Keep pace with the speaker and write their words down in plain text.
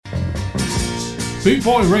Boot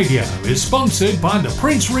Boy Radio is sponsored by the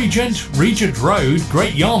Prince Regent, Regent Road,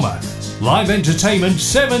 Great Yarmouth. Live entertainment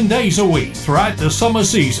 7 days a week throughout the summer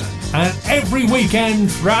season and every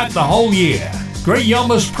weekend throughout the whole year. Great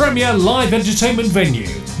Yarmouth's premier live entertainment venue,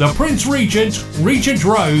 the Prince Regent, Regent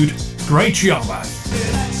Road, Great Yarmouth.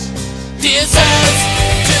 Deserves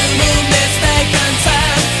to whom this may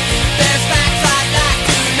concern. There's facts I'd like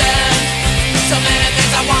to learn. So many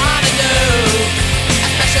things I want to do,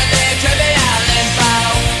 especially trivial info,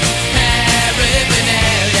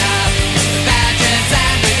 paraphernalia, badges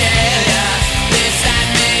and regalia. Please send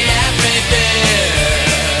me every bill,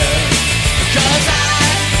 'cause I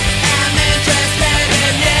am interested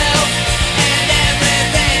in you and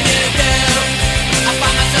everything you do. I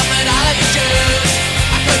find myself in all of your shoes.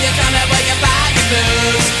 Could you tell me where you buy your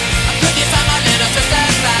booze? Or could you sign my little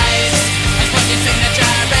sister's place and put your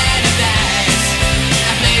signature in a place?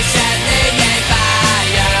 And please set me a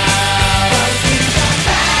fire.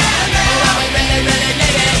 Oh, we really, really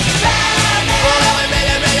need it. Oh, we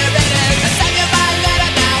really, really need it. I send you my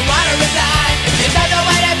letter, now I wanna reply. If you don't know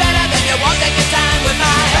any better, then you won't take your time with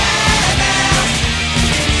mine.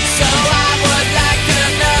 So I would like to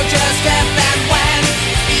know just if and when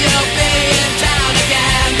you'll be in town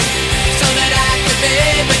again, so that I could be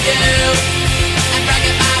with you and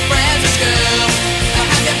bragging my friends at school. Now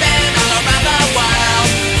have you been all around the world?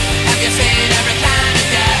 Have you seen every kind of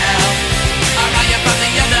girl? Or are you from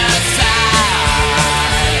the other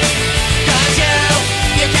side? 'Cause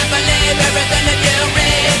you can't believe everything that you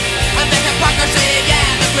read, and the hypocrisy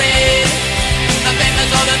and the greed, the famous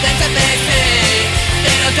all the things that they see.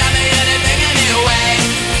 They don't tell me anything anyway.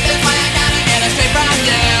 That's why I gotta get it straight from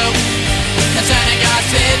you concerning your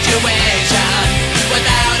situation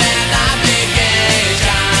without an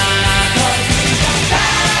obligation.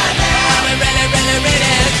 Oh, we really, really need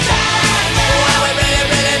it. Oh, we really,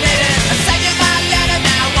 really need it. I send you my letter,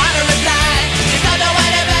 now I wanna reply. You don't know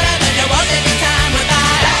any better, then you won't take your time with mine.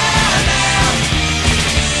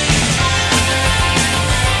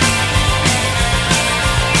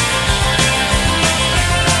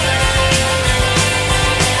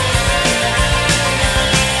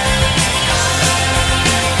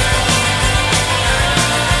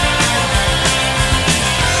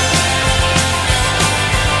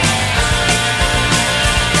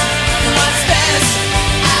 What's this?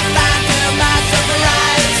 I find to my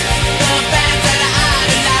surprise, the bands that I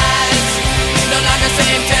idolize no longer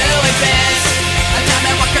seem to exist. Tell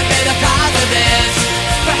me what could be the cause of this.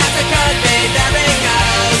 Perhaps it could be there it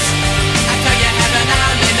goes. I tell you heaven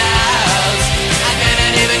only knows. I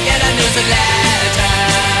didn't even get a newsletter.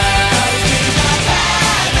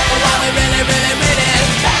 Oh, we really, really need it.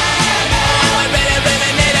 Oh, we really,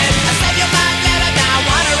 really need it. I send you my letter, now I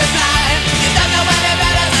wanna reply. You don't know any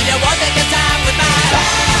better, then you won't take your time with mine.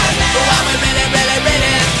 Oh, we really, really need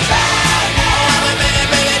it. Oh, we really,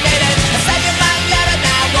 really need it. I send you my letter,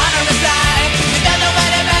 now I wanna reply. You don't know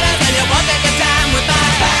any better, then you won't take your time with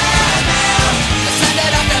mine. Send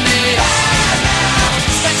it up to me.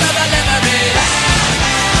 Special delivery.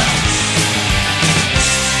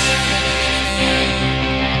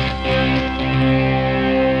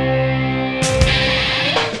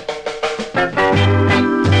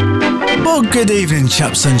 Well, good evening,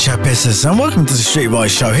 chaps and chapesses, and welcome to the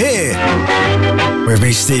Streetwise show here with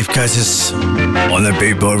me, Steve Curtis, on the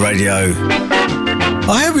Boot Boy Radio.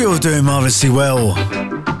 I hope you're all doing marvellously well.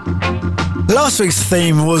 Last week's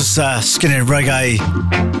theme was Skinhead Reggae,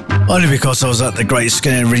 only because I was at the Great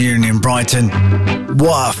Skinhead Reunion in Brighton.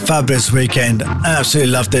 What a fabulous weekend,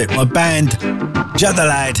 absolutely loved it. My band, Jack the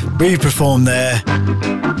Lad, we performed there,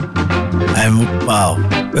 and wow,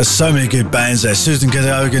 there's so many good bands there. Susan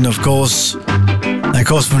Hogan, of course, and of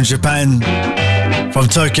course from Japan, from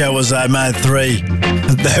Tokyo was Mad 3.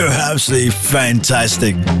 They were absolutely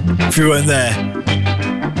fantastic. If you weren't there,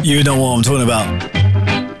 you know what I'm talking about.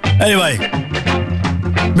 Anyway,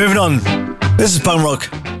 moving on. This is punk rock,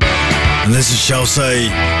 and this is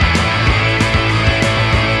Chelsea.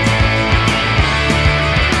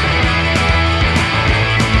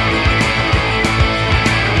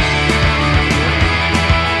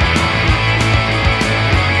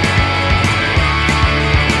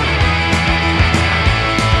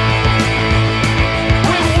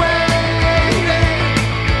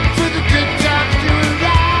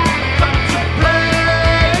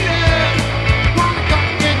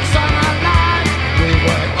 We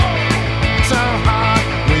work so hard,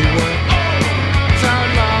 we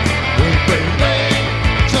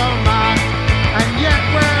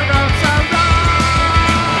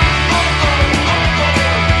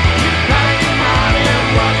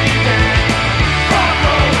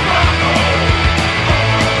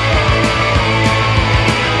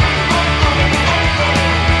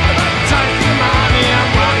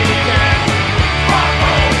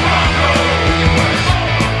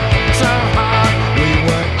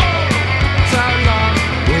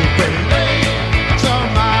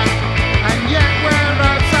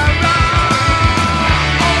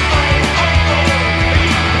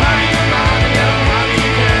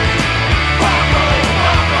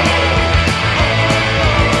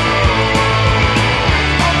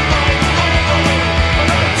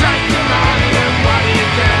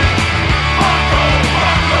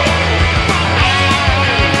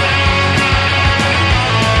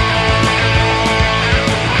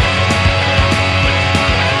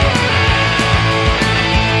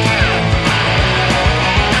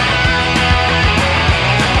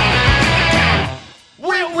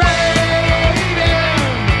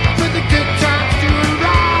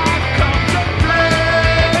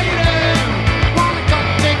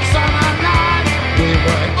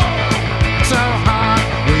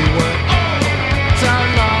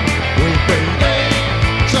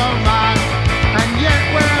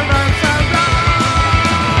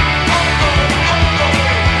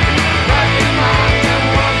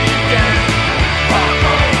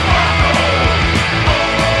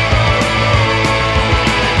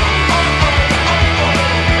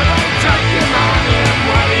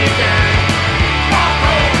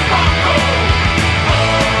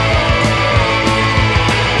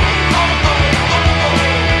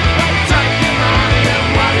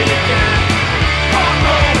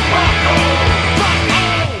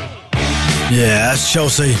that's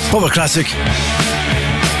Chelsea. Proper classic.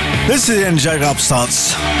 This is the energetic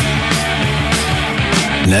upstarts.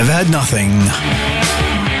 Never had nothing.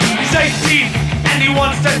 He's 18 and he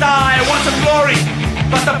wants to die, wants some glory,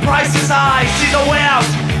 but the price is high. Sees a way out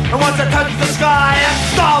and wants to touch the sky. A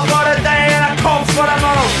star for a day and a corpse for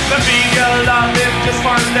tomorrow. The media love him just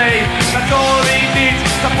one day. That's all he needs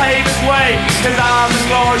to pave his way. His arms and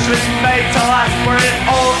glory should be made to last, where it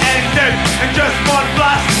all ended in just one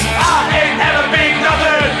blast. I ain't never been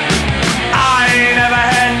nothing. I ain't never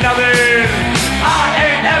had nothing. I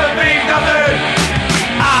ain't never been nothing.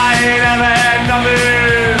 I ain't never had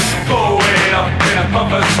nothing. Going up in a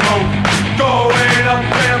puff of smoke. Going up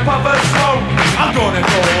in a puff of smoke. I'm gonna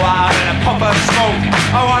go out in a puff of smoke.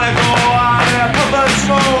 I wanna go out in a puff of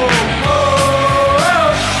smoke. Oh,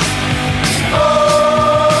 oh, oh,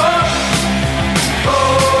 oh,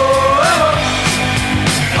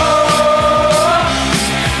 oh, oh.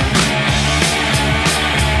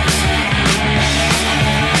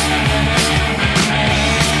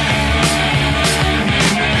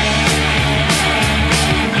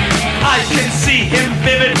 I can see him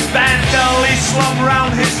vivid, vandally slung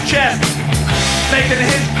round his chest, making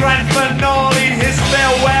his grand finale, his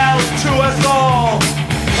farewell to us all.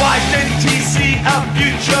 Why didn't he see a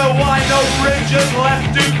future? Why no bridges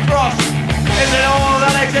left to cross? Is it all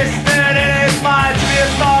that existed in his mind to be a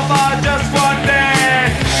star for just one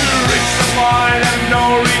day? To reach the point of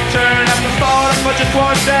no return at the start of just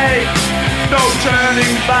one day. No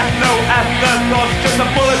turning back, no afterthoughts, just a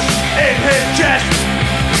bullet in his chest.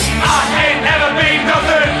 I ain't never been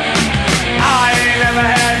nothing. I ain't never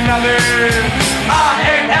had nothing. I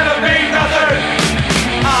ain't never been nothing.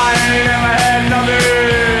 I ain't never had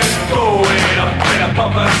nothing. Going up in a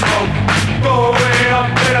puff of smoke. Going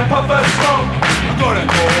up in a puff of smoke. I'm gonna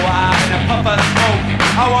go out in a puff of smoke.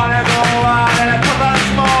 I wanna go out in a puff of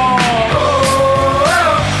smoke. Oh,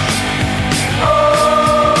 oh, oh,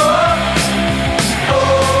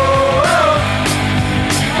 oh,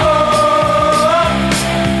 oh, oh.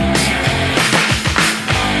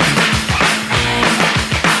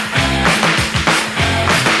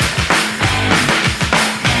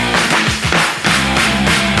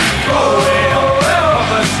 Going up in a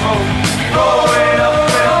puff of smoke. Going up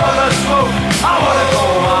in a puff of smoke. I wanna go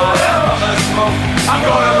out in a puff of smoke. I'm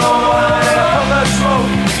gonna go out in a puff of smoke.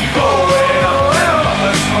 Going up in a puff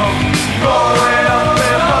of smoke. Going up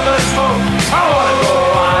in a puff of smoke. I wanna go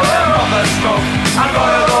out in a puff of smoke. I'm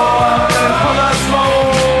gonna go out in a puff of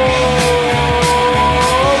smoke.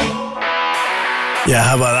 Yeah,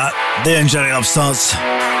 how about that? The energetic upstarts.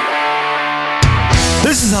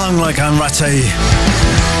 This is Hung Like Unratty.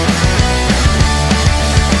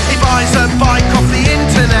 He buys a bike off the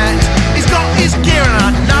internet. He's got his gear and I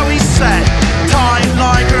know he's set. Tie,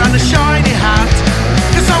 liger and a shiny hat.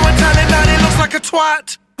 Can someone tell him that he looks like a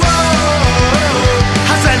twat? Whoa!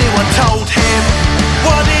 Has anyone told him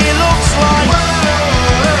what he looks like?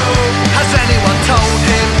 Whoa! Has anyone told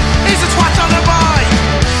him he's a twat on a bike?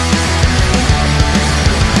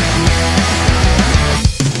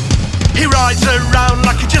 He rides around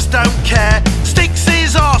like he just don't care. Sticks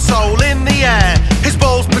his arsehole in the air. His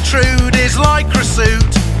balls protrude his lycra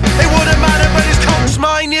suit. It wouldn't matter but his cock's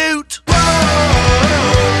minute. Whoa!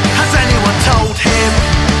 Has anyone told him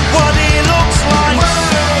what he looks like?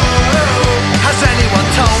 Whoa! Has anyone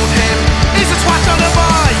told him he's a twat on a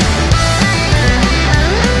bike?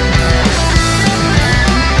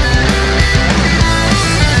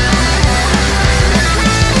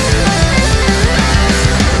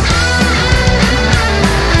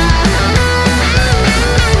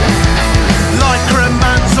 Lycra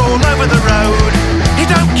man's all over the road. He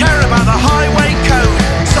don't care about the highway code.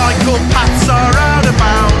 Cycle paths are out of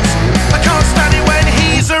bounds. I can't stand it when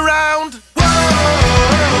he's around. Whoa!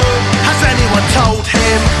 Has anyone told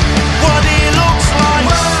him what he looks like?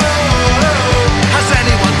 Whoa! Has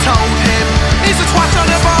anyone told him he's a twat on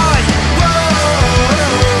a bike? Whoa!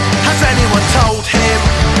 Has anyone told him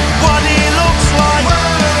what he looks like?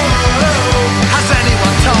 Whoa! Has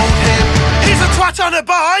anyone told him he's a twat on a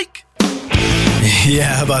bike?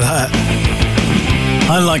 Yeah, how about that?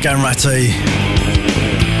 Unlike Unratty.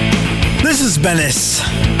 This is Bennis.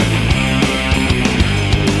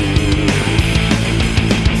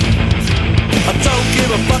 I don't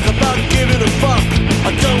give a fuck about giving a fuck.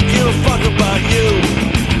 I don't give a fuck about you.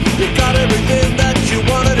 You got everything that you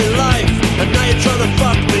wanted in life, and now you're trying to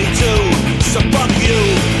fuck me too. So fuck you.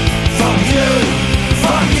 Fuck you.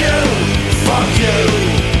 Fuck you. Fuck you.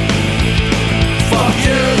 Fuck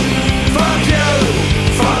you. Fuck you.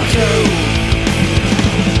 Fuck you.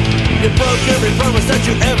 You broke every promise that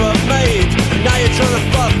you ever made, and now you're trying to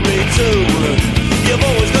fuck me too. You've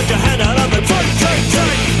always got your hand out on the front.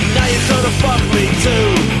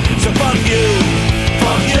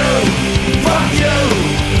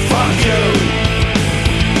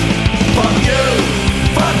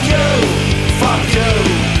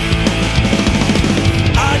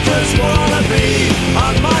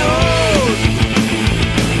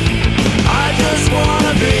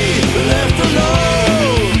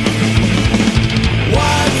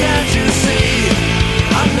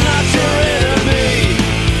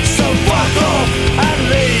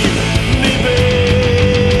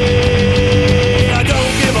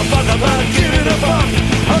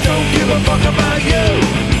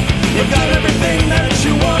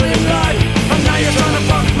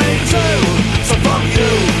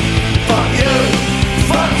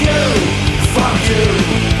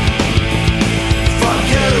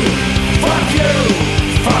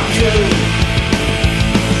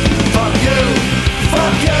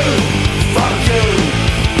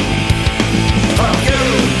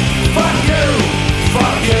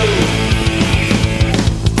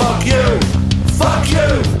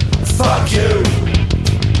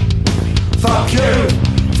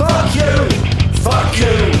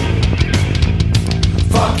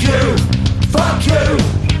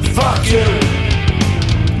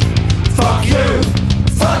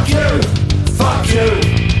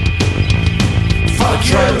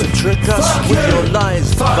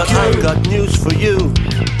 I've got news for you.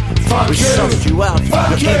 We sussed you out,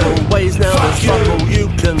 your evil ways, now there's fuck all you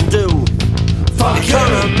can do.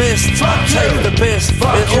 Economists take the piss,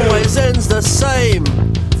 it always ends the same.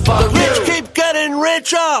 The rich keep getting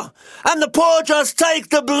richer, and the poor just take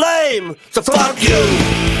the blame. So fuck you,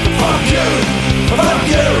 fuck you, fuck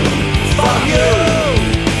you, fuck you,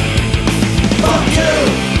 fuck you,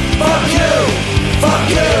 fuck you, fuck you, fuck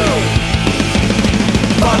you,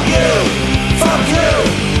 fuck you, fuck you,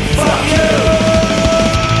 fuck you,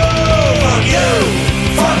 fuck you,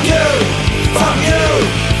 fuck you, fuck you,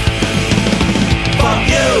 fuck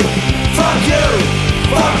you, fuck you,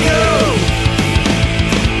 fuck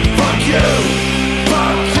you, fuck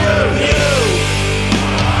you,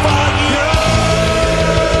 fuck you,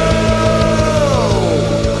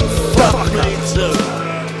 fuck me too.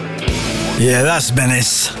 Yeah, that's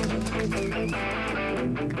Menace.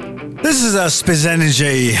 This is our Spiz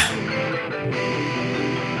Energy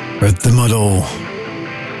with the model.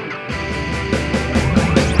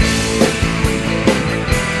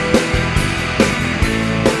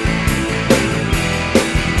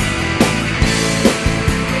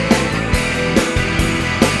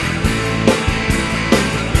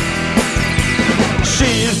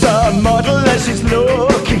 She's a model and she's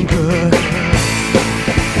looking good.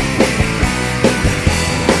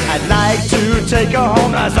 I'd like to take her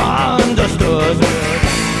home as understood.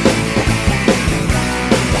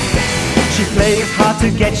 She plays hard to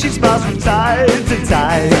get, she smiles from time to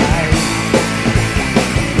time.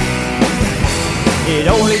 It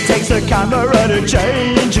only takes a camera to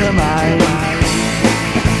change her mind.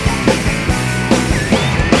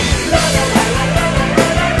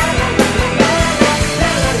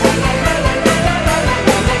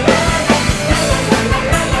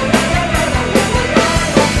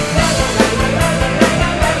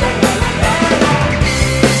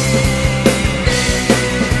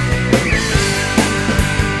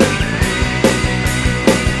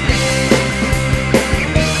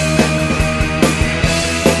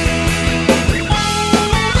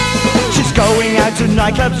 Going out to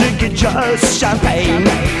nightclubs drinking just champagne.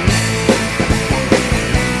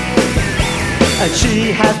 And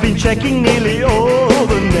she has been checking nearly all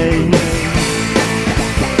the names.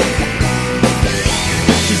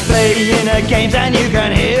 She's playing her games and you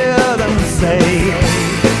can hear them say,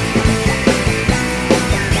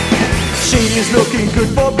 she's looking good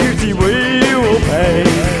for beauty, we will pay.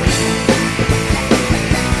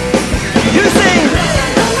 You sing!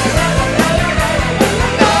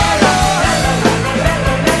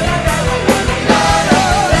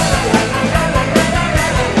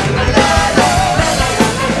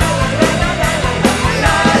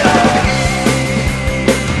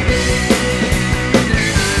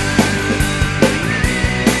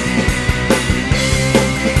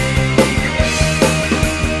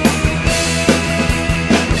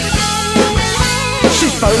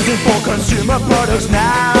 Posing for consumer products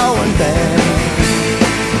now and then.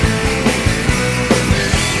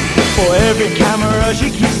 For every camera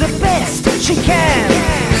she keeps the best she can.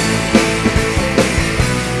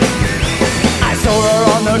 I saw her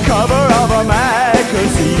on the cover of a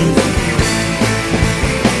magazine.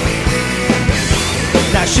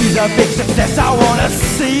 Now she's a big success, I wanna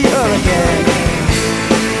see her again.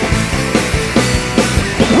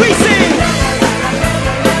 We sing!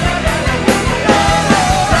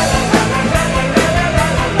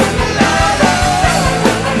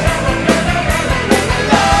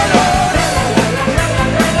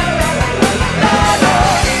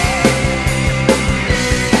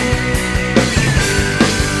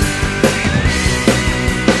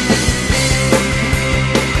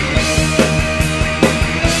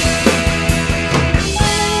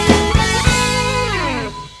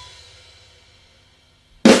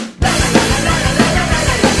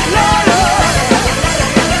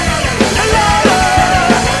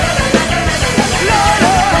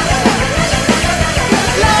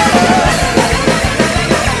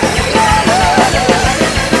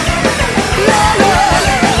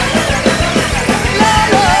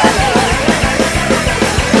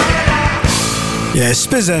 Yeah,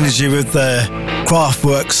 Spiz Energy with the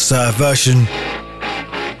Kraftwerk's version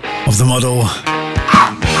of the model.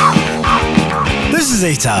 This is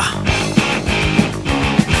Ita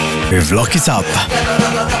with Lock It Up.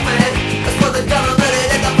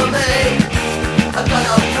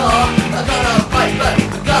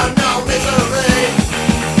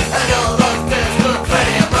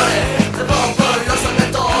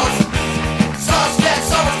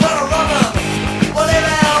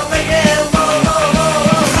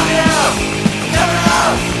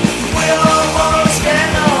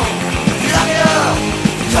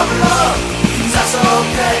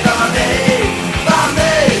 Okay.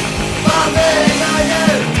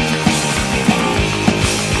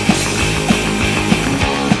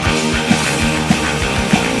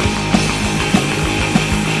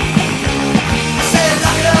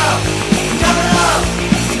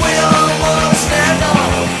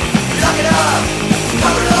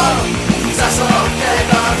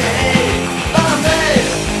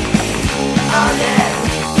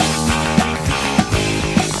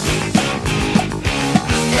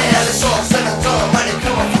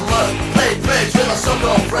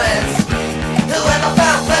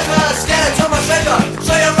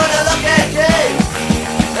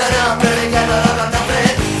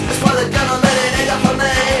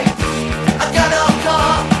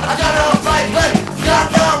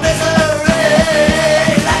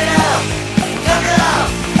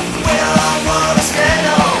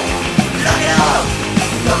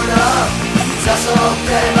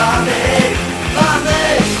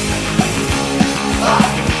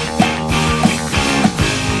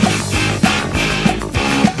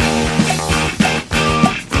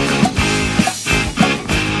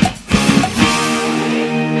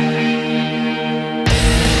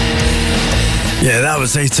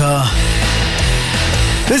 Mamacita.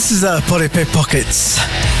 This is Polly Pickpockets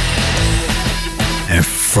and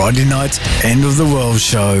Friday night End of the World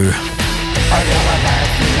show. I got my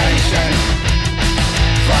vaccination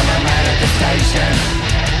from a man at the station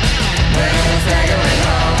when I was staggering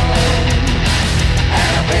home, and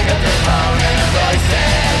I pick up the phone and the voice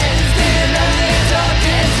says, do you know who you're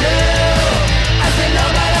talking to? I said no,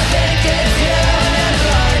 but I think it's you. And then the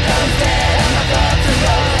line comes dead and my thoughts are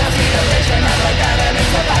gone. I see a vision of a gun and it's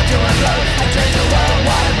about to unload. I turn the world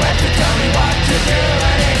wide web to tell me what to do,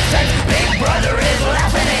 and it says Big Brother is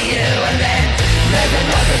laughing at you. And then there's a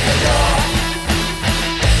knock at the door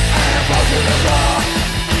and I fall to the floor.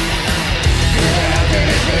 Who the hell could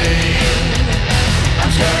it be?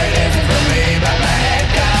 I'm sure it isn't for me, but my head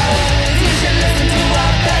goes, you should listen to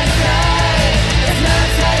what they say. It's not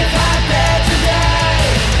safe out there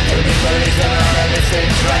today. Could be police or an illicit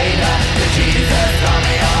trader. The Jesus call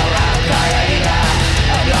me all around Qaeda,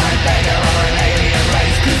 a blind beggar or an alien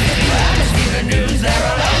race. Cause if you haven't seen the news, they're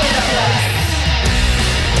all over the place.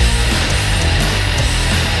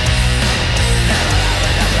 They're all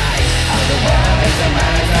over the place. Oh, the world is a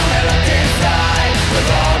man, it's only looked inside.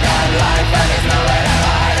 We've all got life and there's nowhere to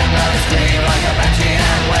hide. I'm gonna scream like a banshee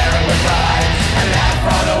and wear it with pride, and laugh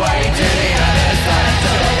all the way to the other side.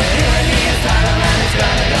 So we're here in the asylum and it's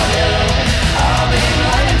gonna go boom. All being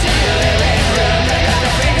right into your living room. They got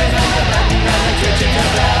their fingers on the button and they're twitching to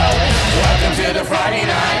blow. Welcome to the Friday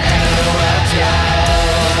night End of the World show.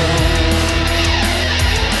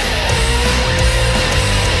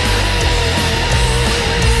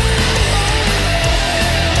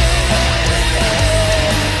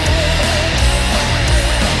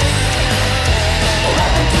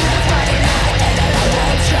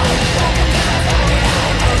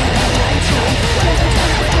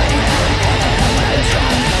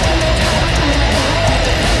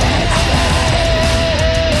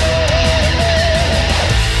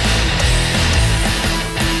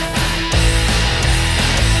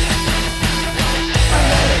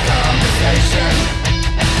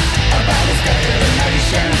 About the state of the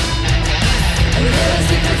nation, and the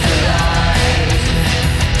secrets of lies.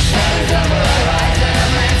 Shadows over our eyes and a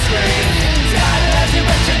man screams, God loves you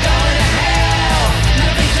but you're going to hell.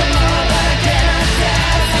 Nothing's tomorrow but I cannot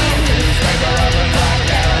tell. See a newspaper over clock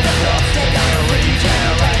there on the floor. They're gonna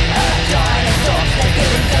regenerate a dinosaur. They're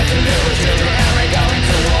giving death to little children and we're going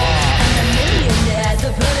to war. And the millionaires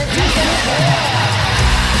are put it to the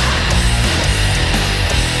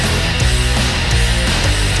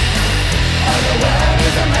the world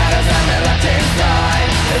is a matter and we're locked inside.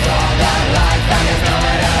 We've all got life and there's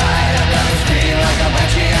nowhere to hide. I'm gonna scream like a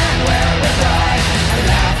banshee and wear it with pride, and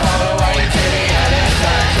laugh all the way to the other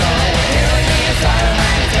side. So we're here in the asylum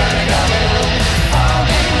and it's gonna go boom. All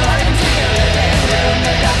being right into your living room.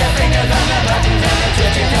 They got their fingers on the buttons and they're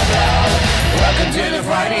twitching to blow. Welcome to the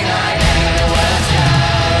Friday night End of the World show.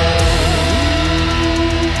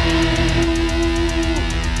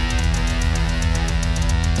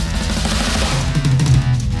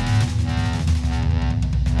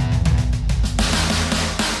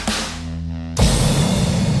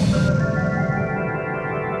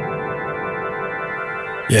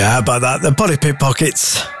 Yeah, how about that? The Polly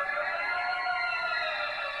Pickpockets.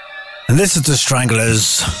 And this is the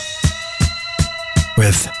Stranglers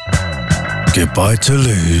with Goodbye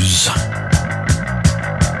Toulouse.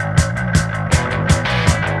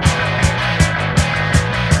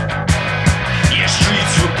 Your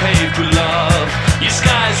streets were paved with love, your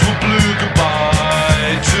skies were blue,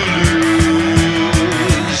 goodbye Toulouse.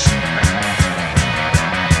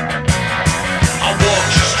 I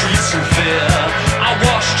walked your streets in fear, I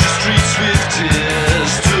washed your streets with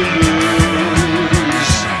tears, Toulouse.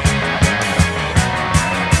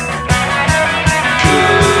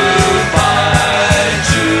 Goodbye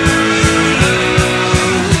Toulouse.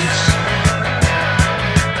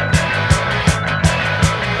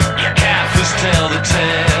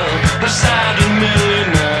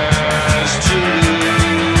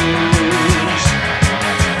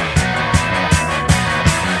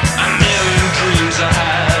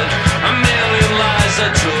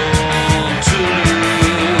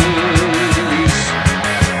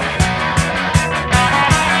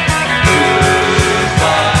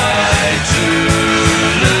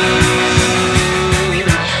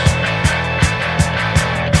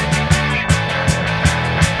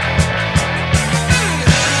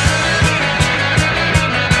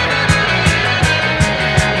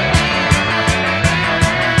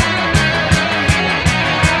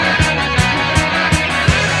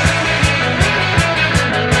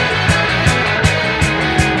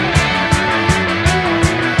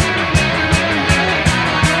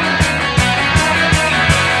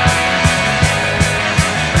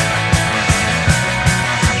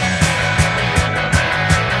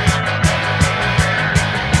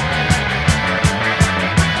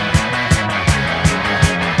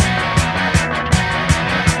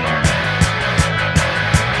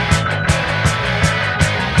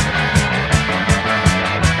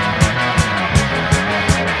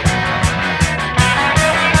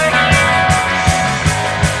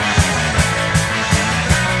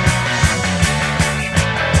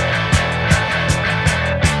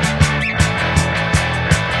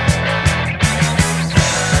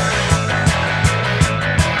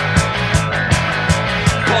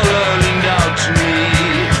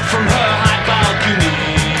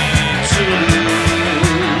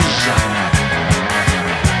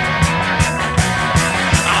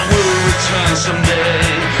 someday,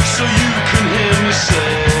 so you can hear me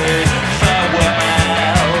say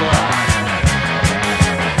farewell.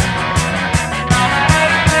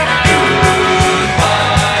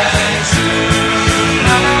 Goodbye to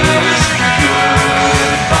lose.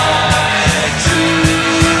 Goodbye to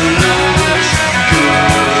lose.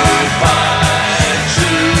 Goodbye to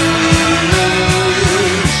lose.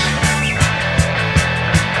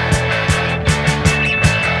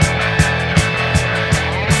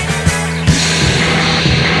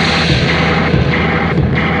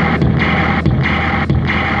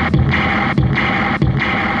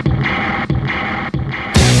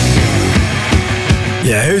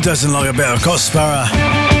 Yeah, who doesn't like a bit of Cospara?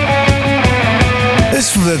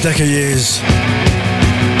 This for the Deca Years.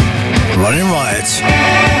 Running Riot.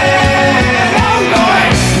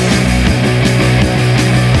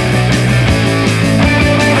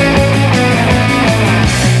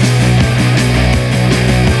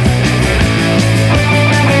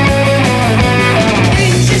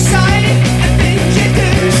 Things you say and things you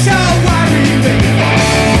do so worry me.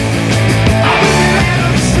 I'll be out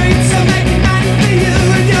on the streets and making money for you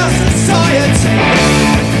and your society.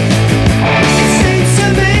 It seems to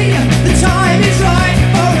me the time is right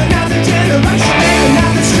for another generation and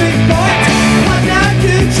another street fight. I've no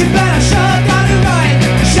future, but I sure got it right.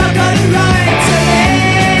 Sure got it right to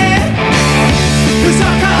live. 'Cause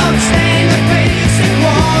I can't stand the peace and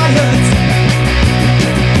quiet.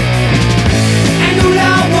 And all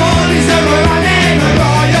I want is a run and a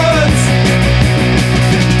riot.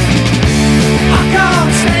 I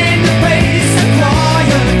can't stand the peace and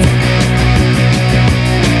quiet.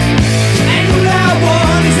 And all I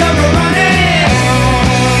want is a run and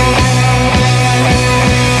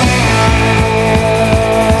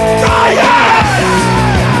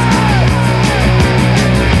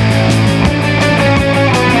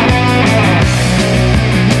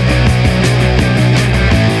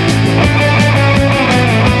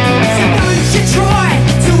So don't you try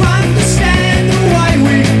to understand the way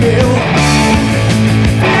we feel.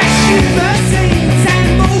 Flash limousines and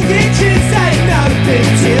mortgages ain't no big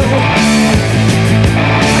deal.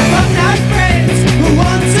 I've got no friends who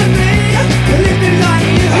want to be living like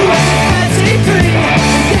you at 33.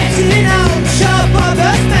 Getting old sure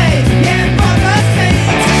bothers me, yeah, bothers me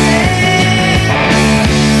to live.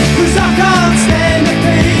 'Cause I can't stand the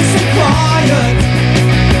peace and quiet.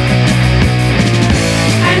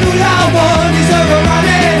 And all I want is a run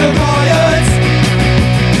and a riot.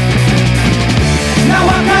 No,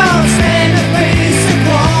 I can't stand the peace and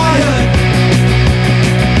quiet.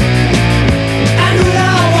 And all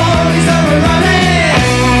I want is a run and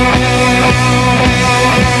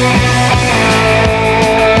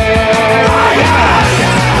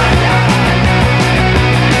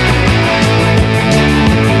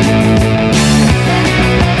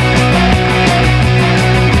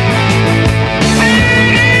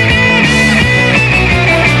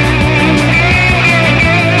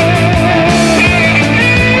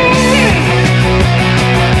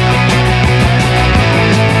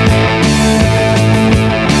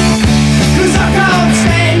Cause I can't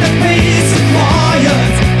stand the peace and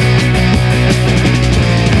quiet.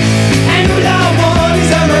 And all I want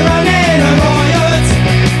is a run and a riot.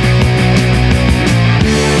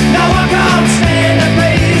 No, I can't stand the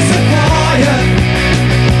peace and quiet.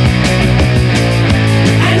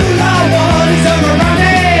 And all I want is a run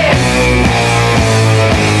and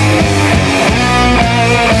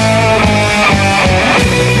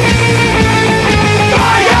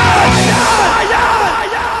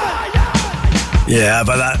Yeah, how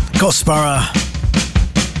about that? Cospara.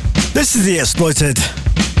 This is the Exploited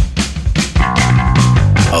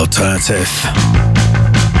Alternative.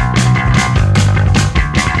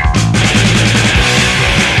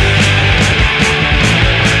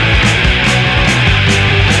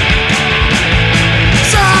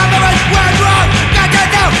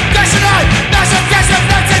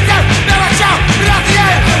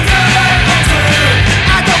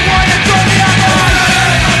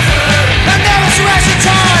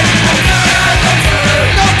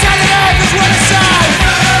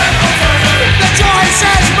 The joy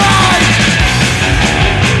says mine.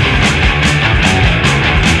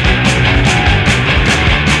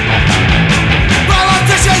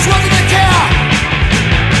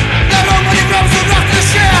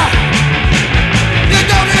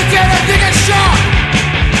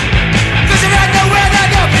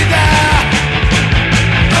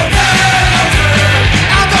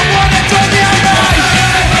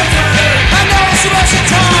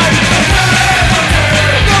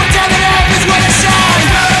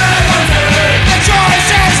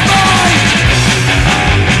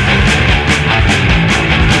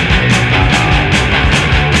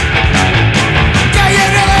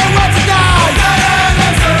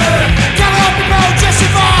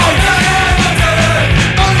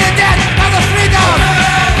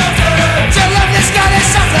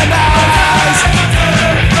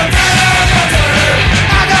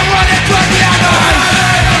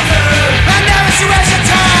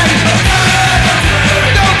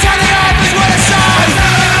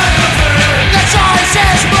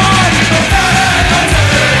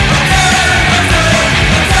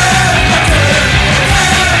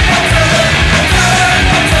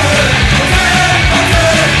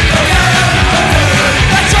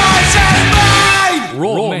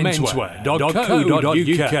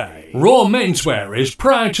 Raw Menswear is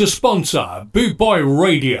proud to sponsor Boot Boy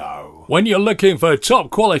Radio. When you're looking for top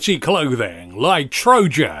quality clothing like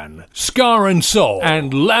Trojan, Scar and Soul,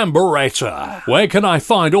 and Lamberetta, where can I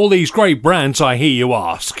find all these great brands, I hear you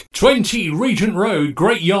ask? 20 Regent Road,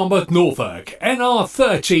 Great Yarmouth, Norfolk,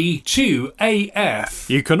 NR30 2AF.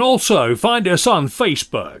 You can also find us on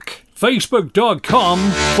Facebook.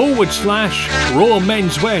 Facebook.com/Raw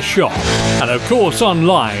Menswear Shop. And of course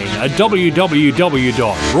online at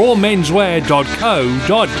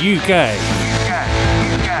www.rawmenswear.co.uk.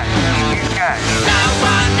 No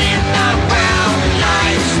one in the world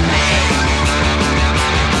likes me.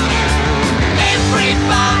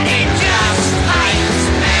 Everybody just hates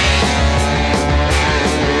me.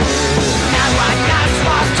 No one knows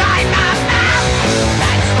what I'm about.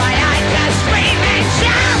 That's why I just scream and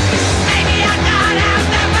shout. Maybe I'm not out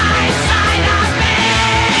the right side of me.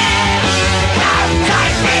 Don't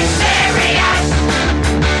take me serious.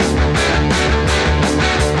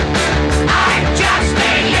 I'm just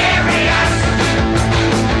delirious.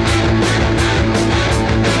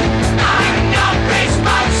 I'm not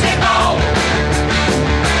responsible.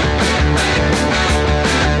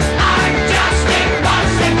 I'm just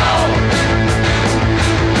impossible.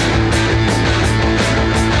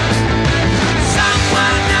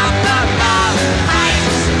 Someone up above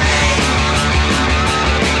hates me.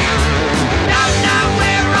 Don't know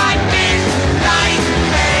where I've been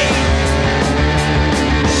lately.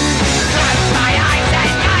 Close my eyes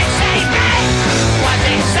and I see red. Was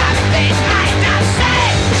it something I just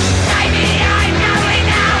said? Maybe I'm going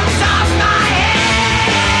out of my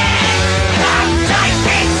head. Don't take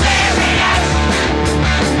me serious.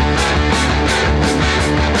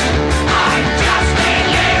 I'm just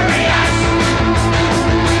delirious.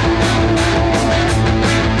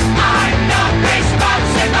 I'm not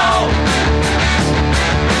responsible.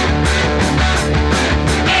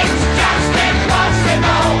 It's just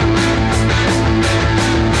impossible.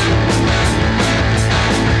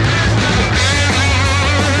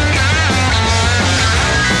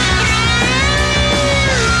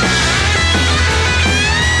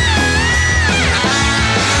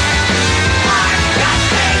 I'm just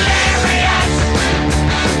delirious.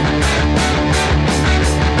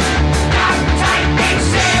 Don't take me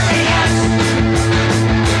serious.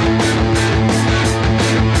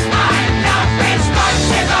 I'm not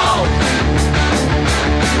responsible.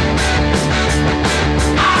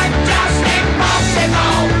 I'm just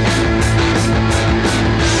impossible.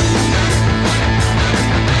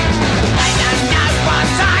 They don't know what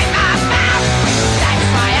I'm about. That's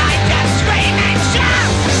why I just scream and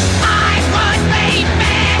shout. I would be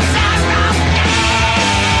miserable.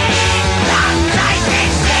 Don't take me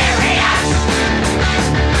serious.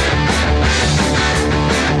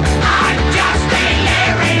 I'm just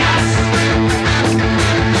delirious.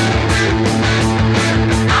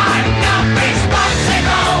 I'm not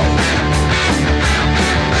responsible.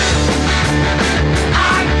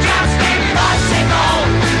 I'm just impossible.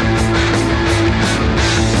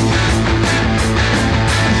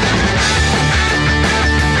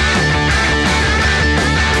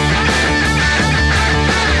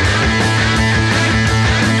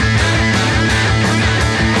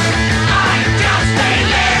 I'm just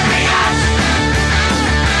delirious.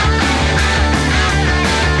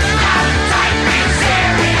 Don't take me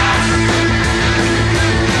serious.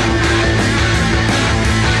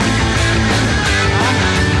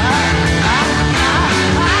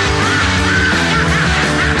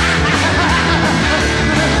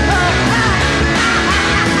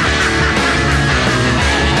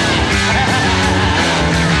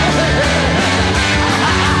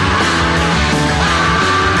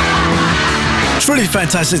 It's really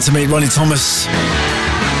fantastic to meet Ronnie Thomas,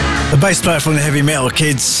 the bass player from the Heavy Metal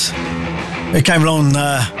Kids. He came along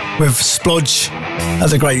with Splodge at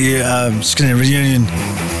the great Skinner reunion.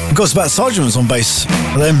 Of course, about Sergeant was on bass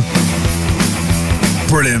for them.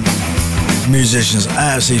 Brilliant musicians,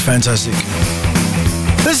 absolutely fantastic.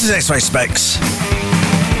 This is X-Ray Specs.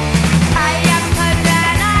 I am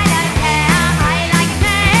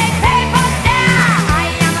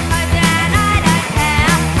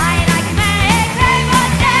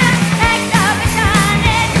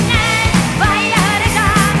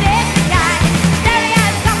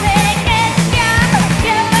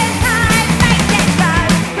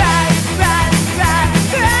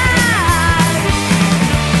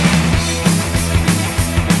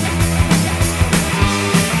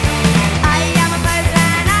a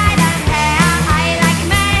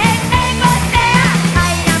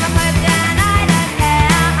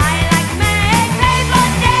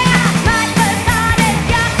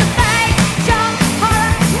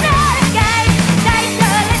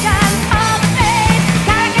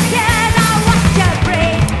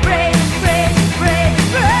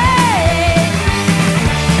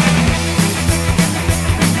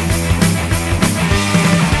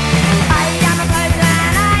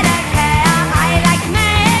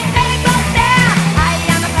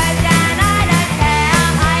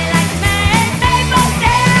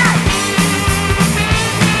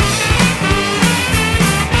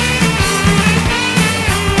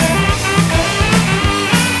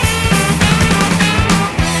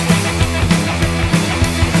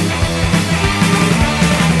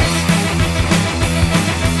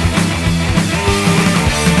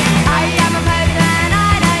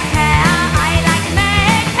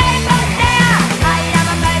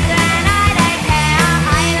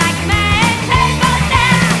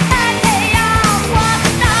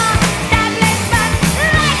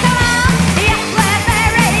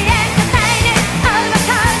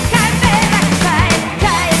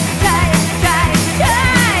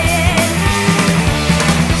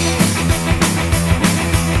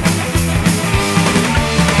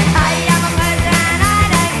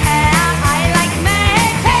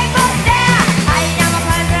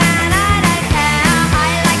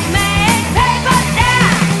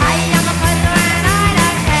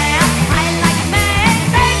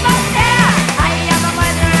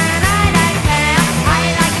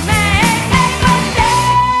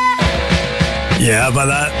Yeah, how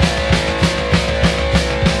about that?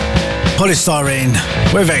 Polystyrene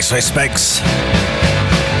with X-ray specs.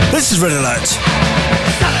 This is Red Alert.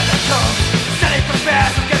 Selling the tongue, selling for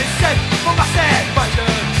fares, I'm getting sick for my sad button.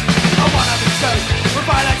 I wanna be two,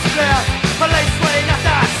 with violence clear, police waiting at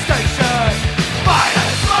that station.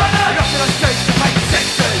 Violence, violence, up to the streets to make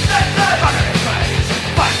 60. Under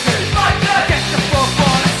invasion, fighting, against the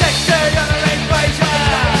football and 60 under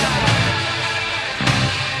invasion.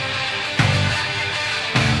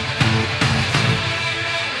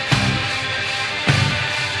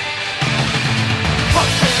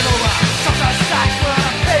 Punching over, sometimes stacks where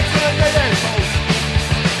the pigs are in the evils.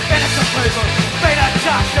 Innocent people, being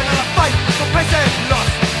attacked and a fight for prison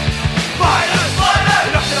lost. Violence,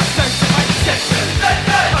 violence, up to the streets to make 60.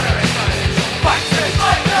 Under invasion, fighting,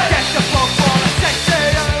 against the football and 60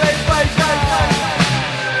 under invasion.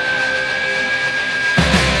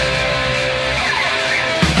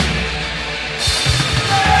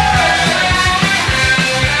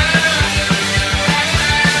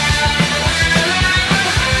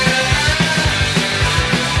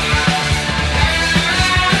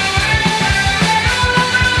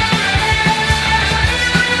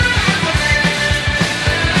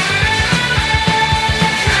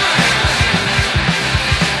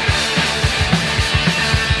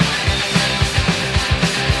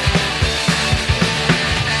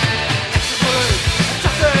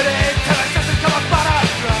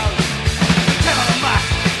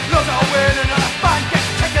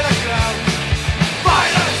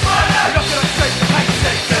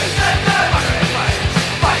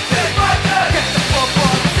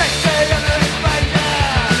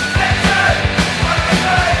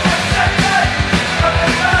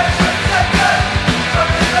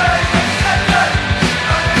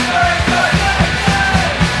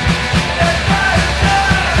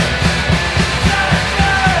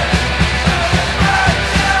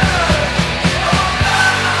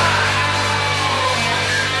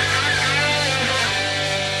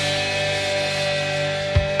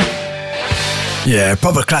 Yeah,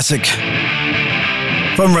 proper classic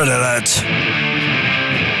from Red Alert.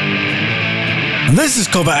 And this is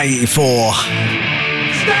called 84.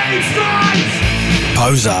 Stage strikes!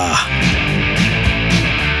 Poser.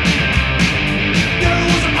 You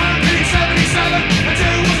was a man in 77, and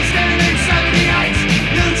you was a skin in 78.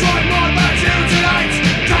 You tried more, but you tonight.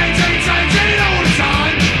 Changing all the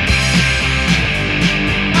time.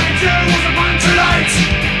 And you was a man too late.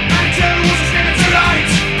 And you was a skin too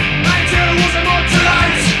late. And you was a mod too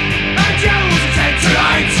late. And you was a tape too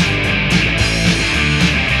late.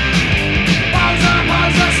 Poser,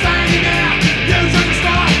 standing there. You took a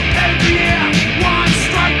star every year. One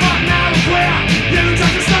strike, but now we're queer. You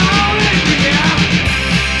took a star every year.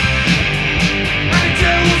 And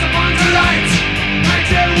you was a man too late. And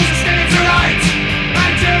you was a skinny too late.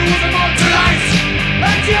 And you was a mod too late.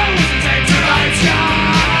 And you was a tape too late, yeah.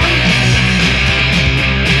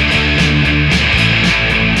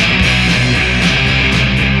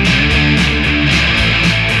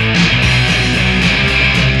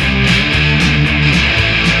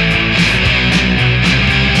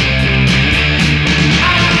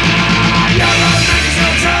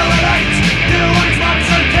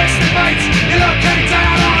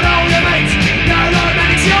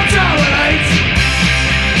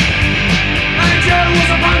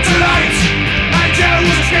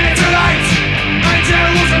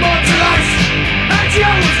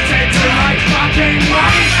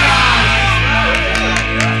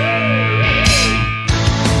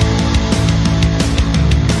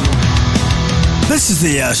 This is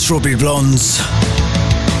the Strawberry Blondes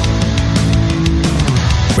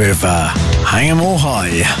with Hang 'Em All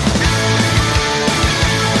High.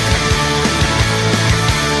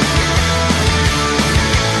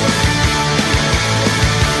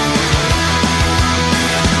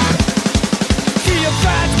 See your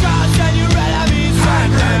fat cross and you rather be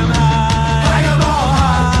hang them high. Hang 'em all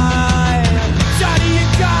high. Johnny, you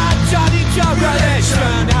got Johnny, your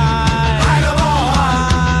relation high. Hang 'em all high.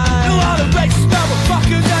 And all the racist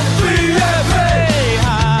motherfuckers and the free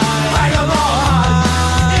high. Hang 'em all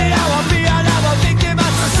high. Yeah, I will be another victim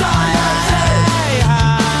of society.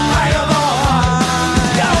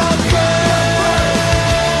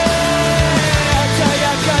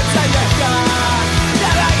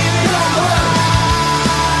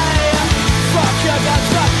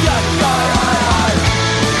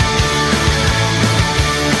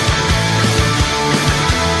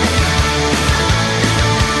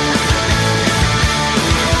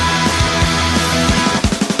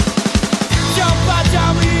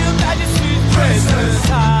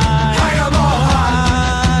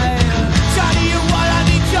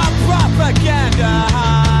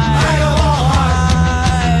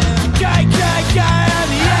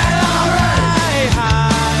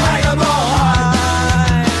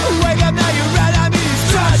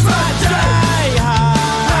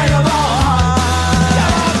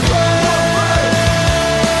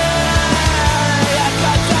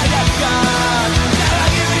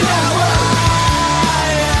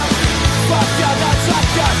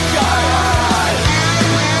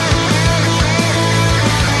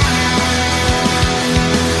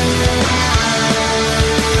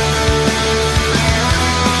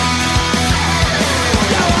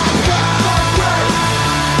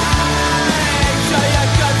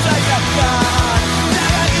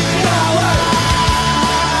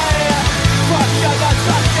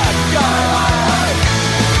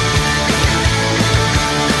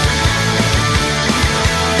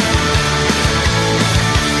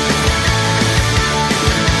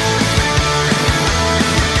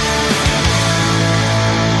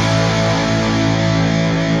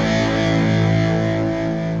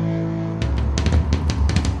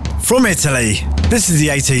 From Italy, this is the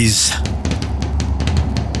 80s.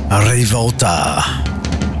 Rivolta.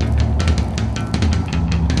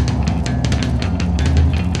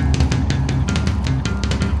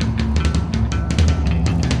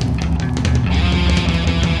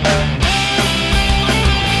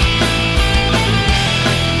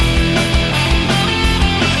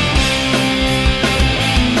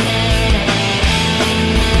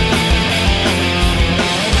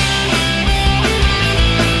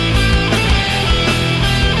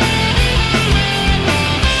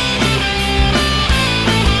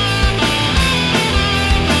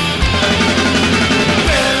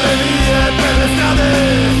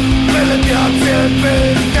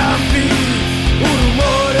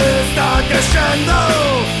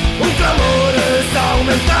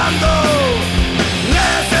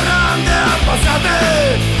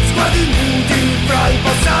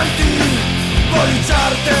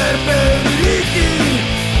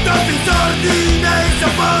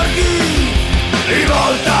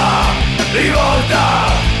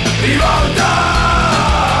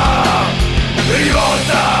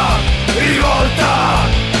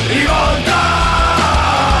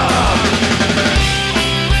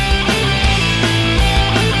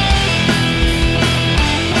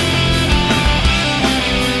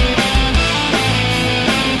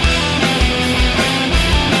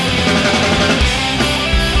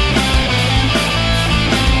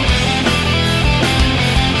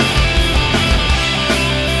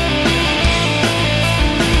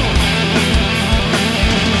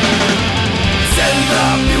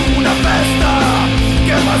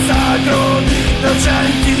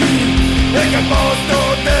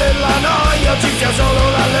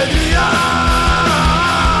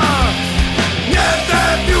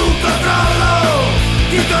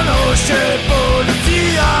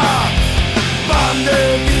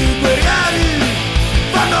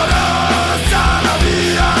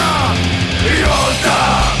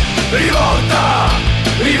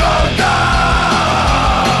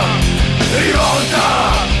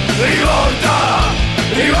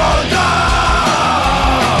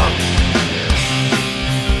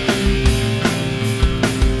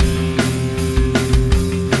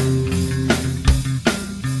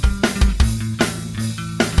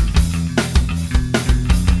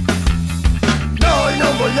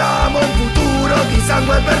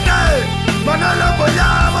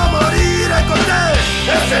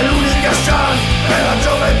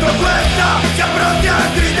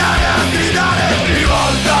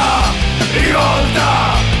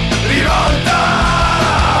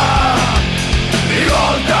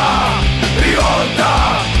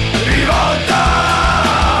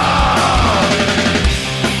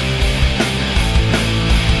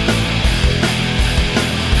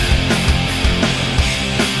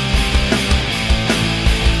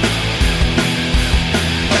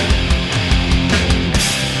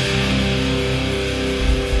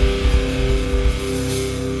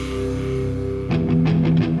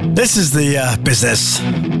 This is the business.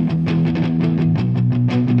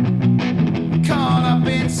 Caught up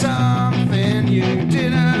in something you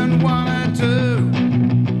didn't want to do.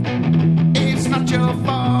 It's not your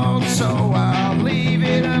fault, so I'll leave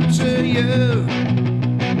it up to you.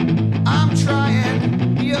 I'm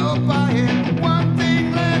trying, you're buying. One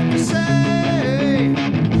thing left to say,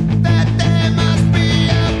 that there must be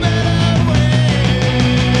a better way.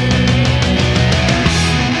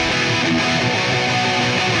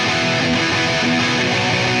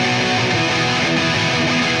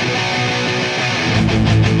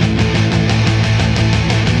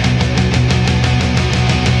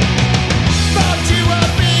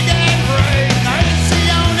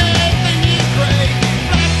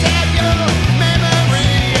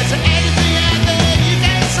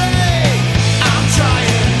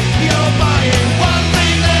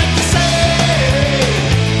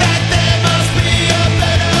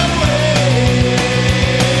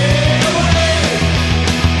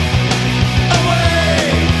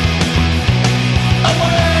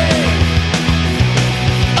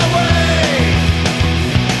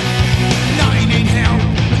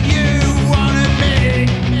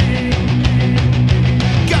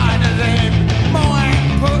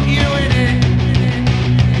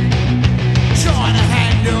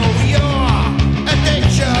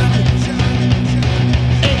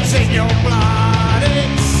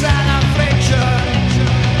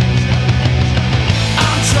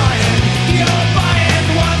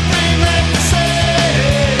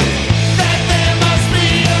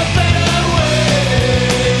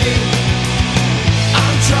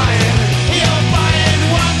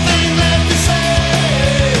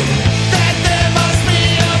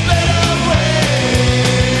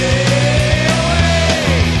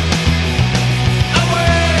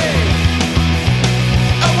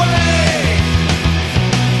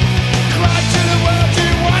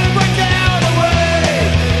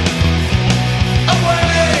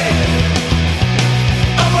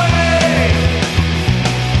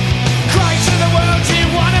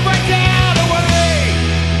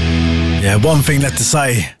 One thing left to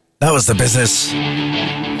say, that was the business.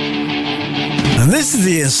 And this is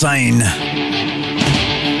the Insane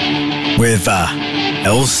with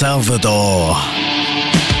El Salvador.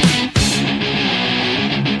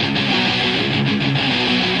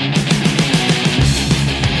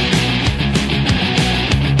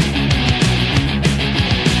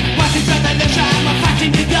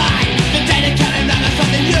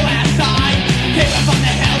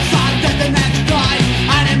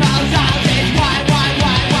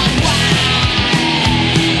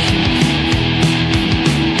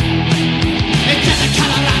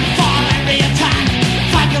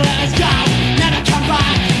 Never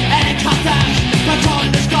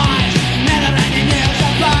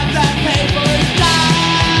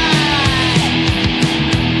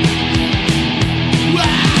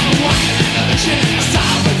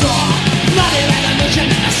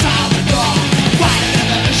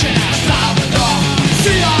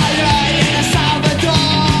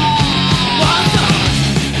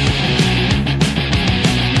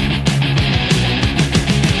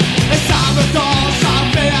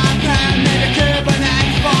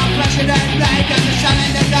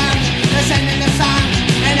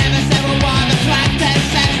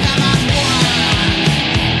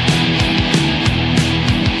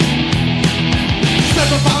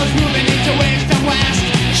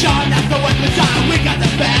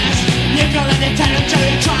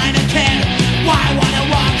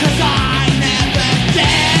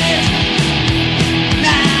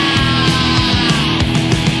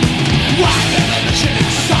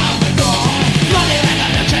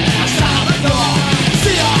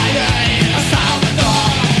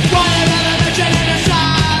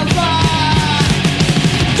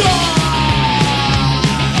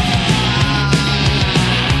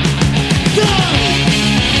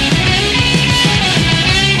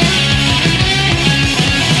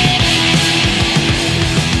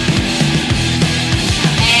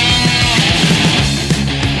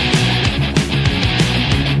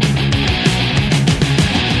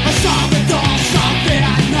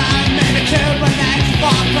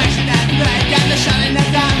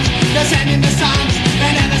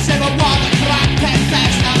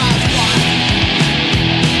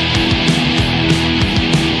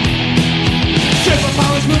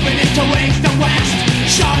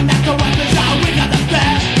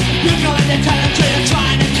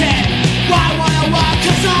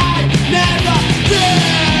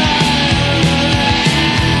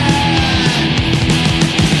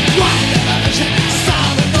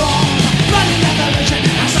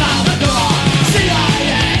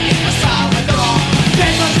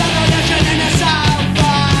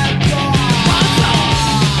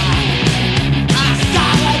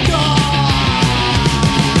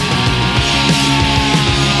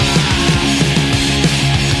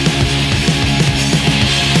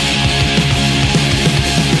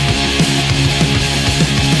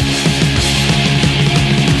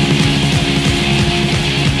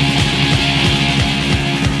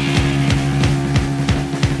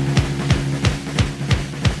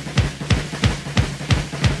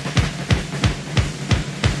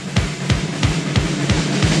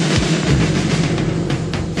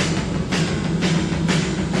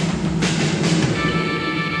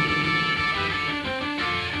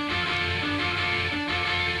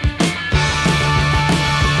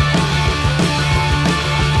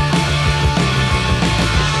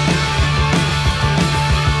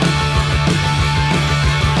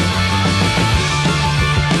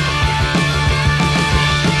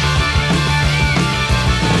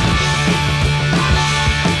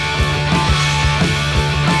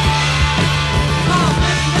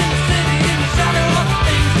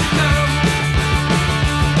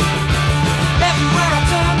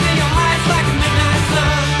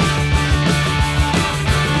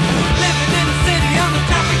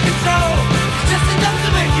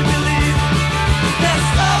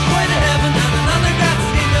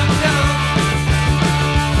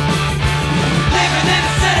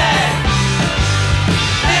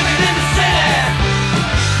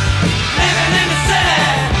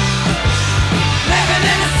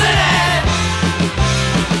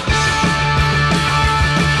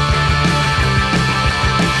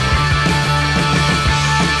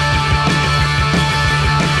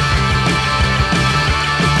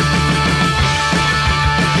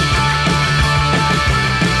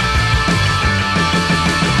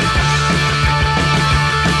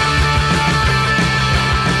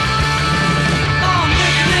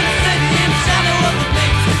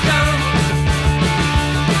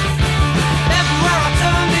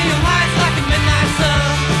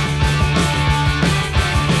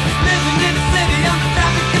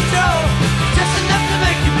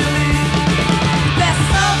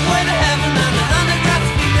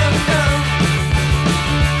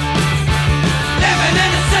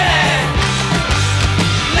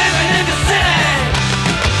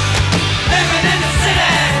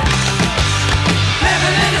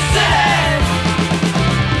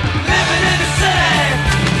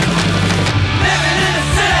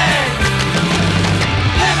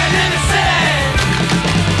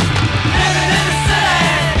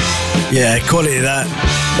Yeah, quality of that.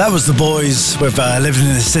 That was The Boys with Living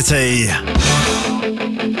in the City.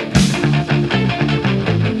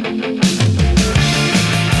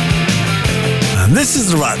 And this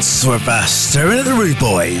is The Ruts with Staring at the Rude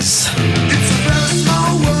Boys. It's a very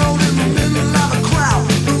small world in the middle of a crowd.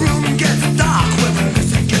 The room gets dark when the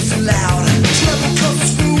music gets loud. Trouble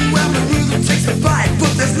comes through and the rhythm takes a bite.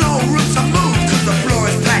 But there's no room to move cause the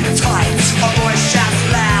floor is packed tight. A voice shouts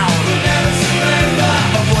loud, we'll never surrender.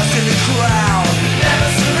 A voice in the crowd, never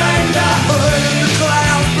surrender. A herd in the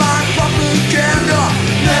clouds, blind propaganda.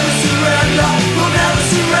 Never surrender, we'll never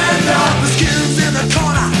surrender. The skins in the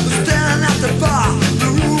corner, they're standing at the bar. The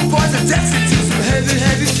rude boys are dancing to some heavy,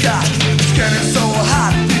 heavy ska. It's getting so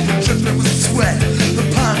hot, people dripping with sweat. The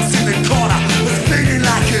punks in the corner was spinning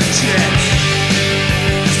like a jet.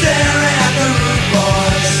 Staring at the rude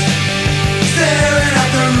boys, staring at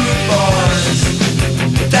the rude boys,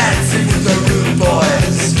 dancing with the rude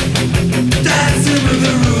boys, dancing with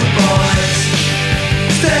the rude boys,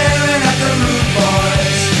 staring at the rude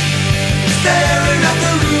boys, staring at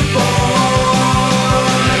the rude boys.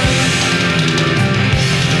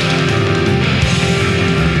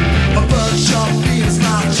 A bunch of beings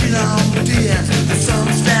marching on the end. The sun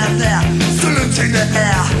stand there, saluting the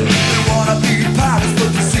air. They wanna be pirates,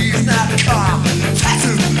 but the sea's not calm.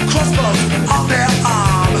 Tattoos, crossbows on their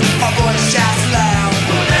arm. A voice shouts loud,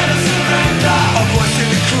 we'll never surrender. A voice in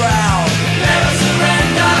the crowd, never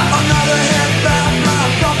surrender. Another headbound by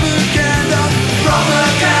propaganda,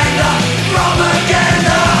 propaganda,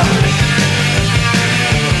 propaganda.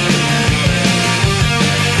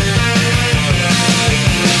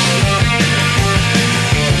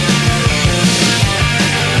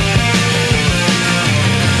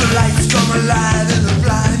 The lights come alive in the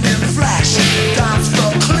blinding flash. Dance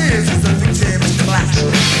floor clears as the victims clash.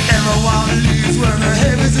 Everyone leaves when the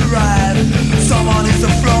heavies arrive. Someone hits the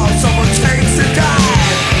floor, someone takes a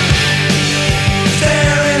dive.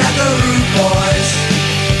 Staring at the rude boys,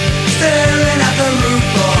 staring at the rude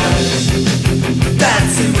boys,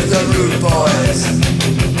 dancing with the rude boys,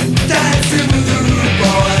 dancing with the rude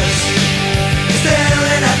boys,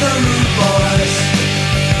 staring at the rude boys,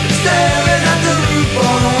 staring at the rude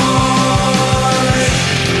boys.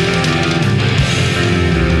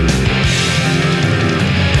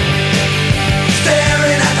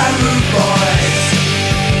 Staring at the rude boys,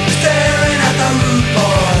 staring at the rude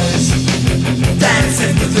boys,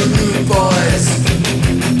 dancing with the rude boys,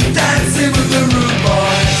 dancing with the rude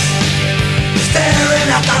boys, staring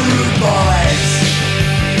at the rude boys,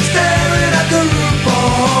 staring at the rude boys.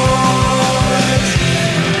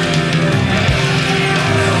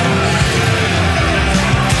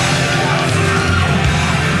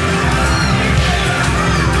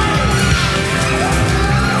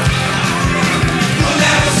 We'll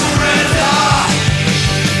never surrender.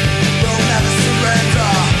 We'll never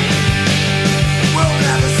surrender. We'll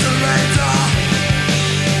never surrender.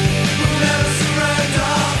 We'll never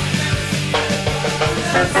surrender.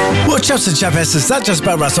 Well, chaps and chapesses, that just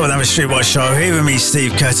about wraps up another Streetwise show. Here with me,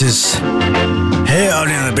 Steve Curtis. Here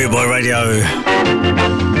only on the Big Boy Radio.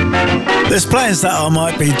 There's plans that I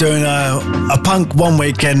might be doing a punk one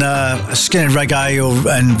week and skinhead reggae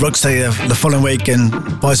and rocksteady the following week and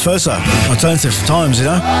vice versa. Alternative times, you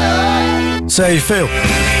know. So how you feel?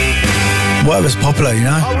 Whatever's popular, you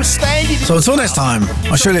know. I was standing. So until next time,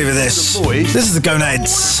 I shall leave with this. Voice. This is the All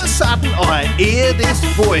Gonads. of a sudden, I hear this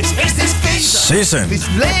voice. It's this geezer. See you soon. This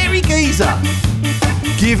Larry geezer.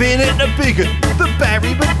 Giving it the big un, the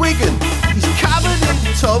Barry McGuigan. He's covered in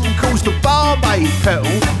Tom, calls the barmaid pedal.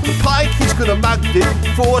 The pike is gonna mug him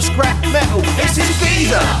for scrap metal. It's this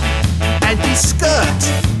geezer. And his skirt.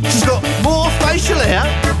 She's got more facial hair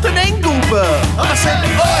than Engelbert. I said,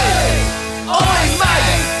 oi, oi,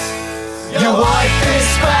 mate. Your wife is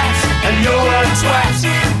fat and you're a twat.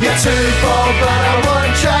 You're too bold, but I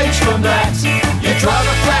won't change from that. You drive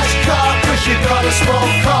a flash car cause you got a small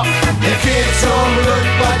cock. Your kids all look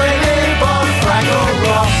but they live on Fraggle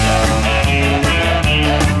Rock.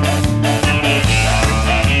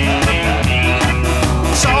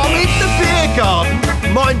 So I'm in the beer garden,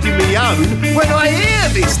 minding me own, when I hear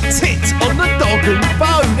this tit on the dog and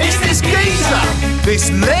bone. It's this geezer, this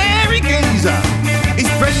Larry geezer. His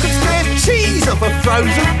breakfast their cheese off a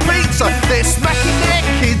frozen pizza. They're smacking their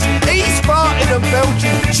kids, he's farting and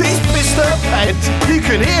belching. She's pissed her pants, you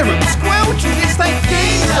can hear them squelching. It's that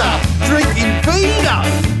geezer, drinking vino.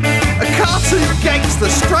 A cartoon gangster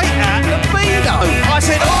straight out of Vino. I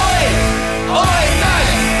said, oi, oi,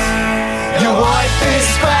 mate. Your wife is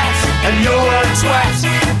fat and you're a twat.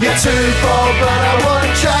 You're too bold, but I won't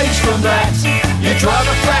change from that. You You drive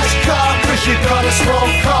a flash car cause you got a small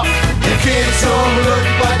cock. Your kids all look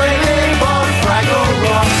like they live on Fraggle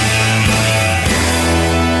Rock.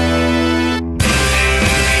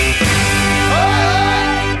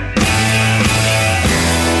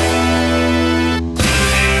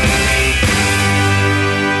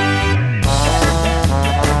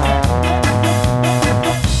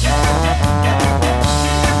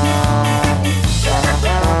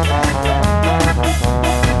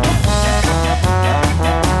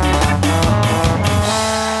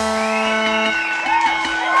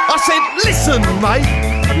 Listen, mate,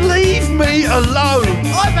 leave me alone.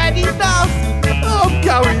 I've had enough. I'm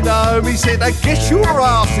going home. He said, I guess your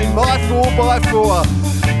ass in my 4x4.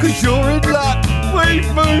 Cause you're in luck. We've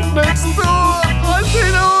moved next door. I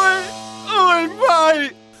said, oi,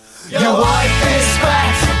 mate. Your wife is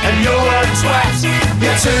fat and you're a twat.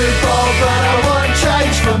 You're too bold but I won't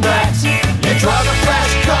change from that. You drive a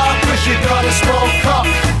flash car cause you got a small cock.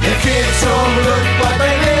 Your kids all look like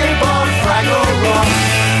they live on Fraggle Rock.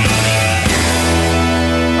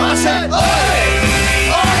 I said, oi,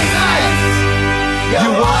 mate.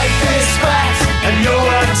 Your wife is fat and you're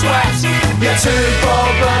a twat. You're too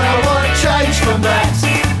bold but I won't change from that.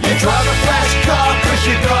 You drive a flash car cause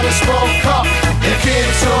you got a small cock. Your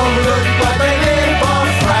kids all look like they live on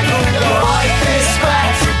Fraggle. Your wife is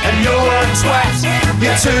fat and you're a twat.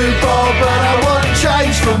 You're too bold but I won't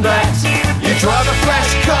change from that. You drive a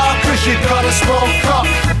flash car cause you got a small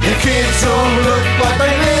cock. Your kids all